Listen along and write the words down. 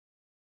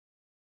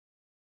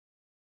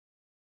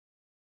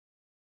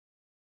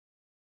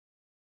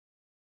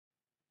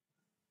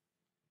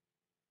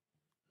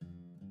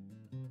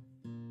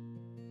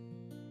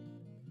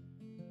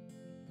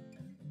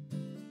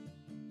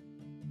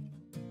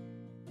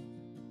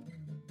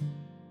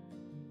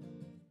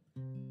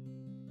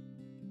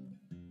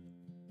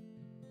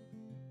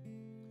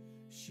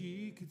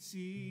She could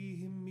see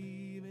him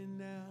even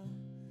now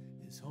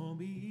as home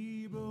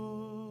he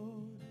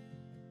rode.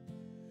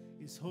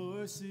 His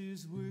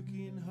horses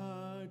working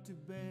hard to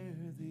bear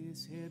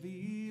this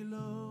heavy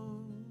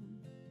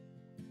load.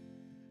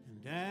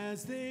 And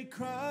as they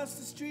crossed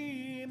the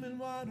stream and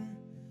water,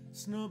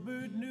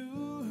 Snowbird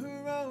knew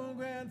her own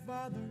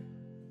grandfather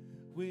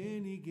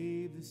when he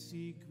gave the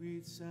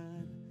secret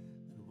sign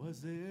that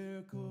was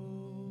their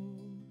code.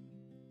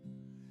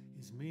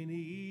 His many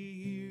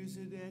years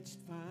had etched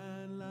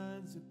fine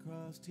lines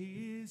across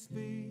his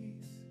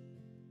face,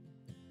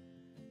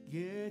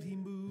 yet he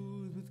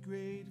moved with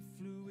great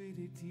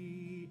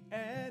fluidity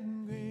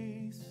and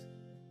grace.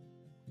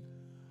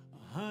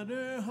 A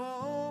hunter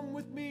home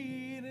with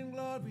meat and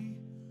glory,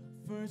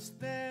 first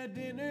their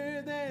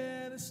dinner,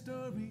 then a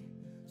story.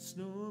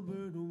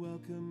 Snowbird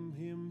welcomed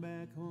him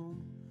back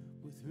home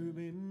with her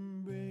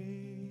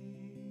embrace.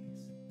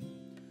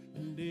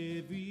 And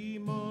every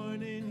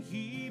morning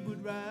he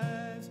would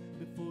rise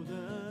before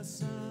the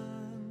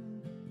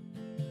sun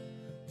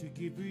to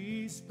give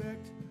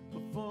respect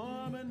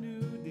before a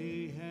new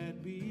day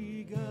had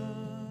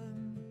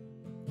begun.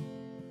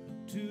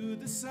 To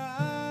the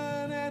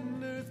sun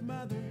and earth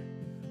mother,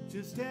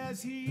 just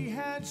as he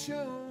had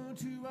shown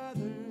to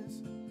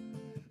others,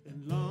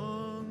 and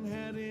long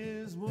had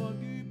his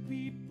warrior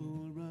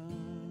people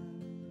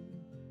run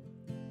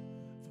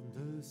from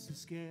the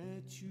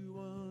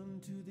Saskatchewan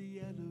to the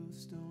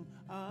Yellowstone,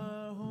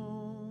 our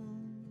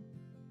home.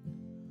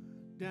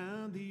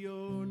 Down the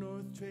old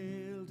North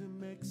Trail to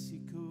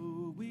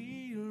Mexico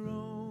we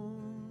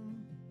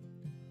roam,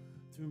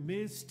 through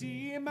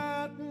misty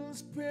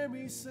mountains,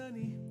 prairie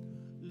sunny.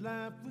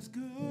 Life was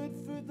good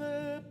for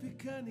the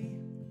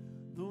Picanni,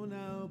 though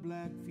now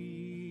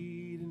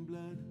Blackfeet and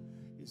blood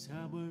is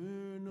how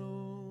we're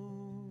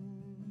known.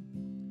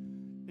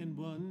 And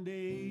one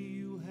day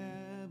you'll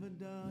have a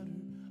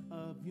daughter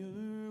of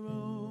your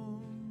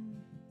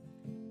own.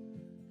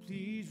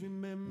 Please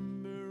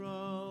remember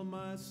all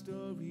my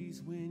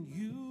stories when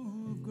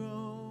you've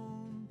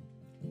grown.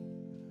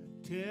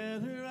 Tell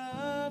her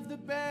of the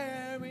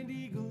bear and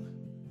eagle,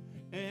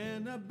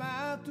 and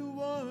about the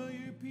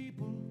warrior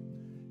people,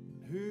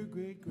 her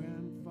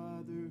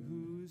great-grandfather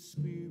whose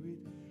spirit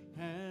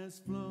has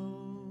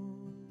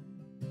flown.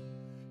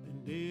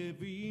 And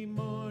every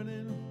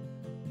morning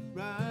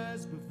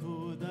rise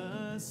before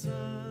the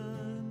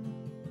sun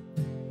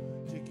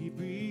to give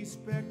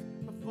respect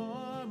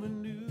before a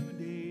new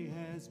day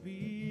has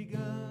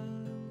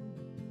begun.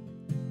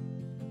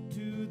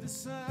 To the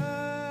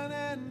sun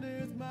and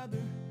earth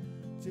mother,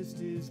 just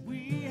as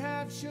we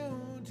have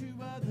shown to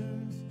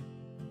others,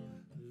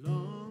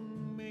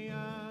 long may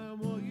our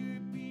warrior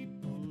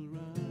people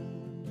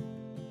run.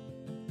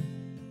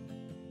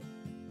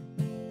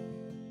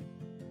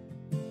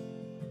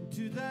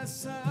 To the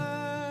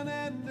sun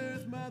and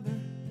earth mother,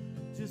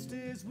 just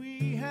as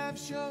we have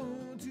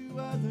shown to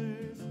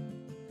others,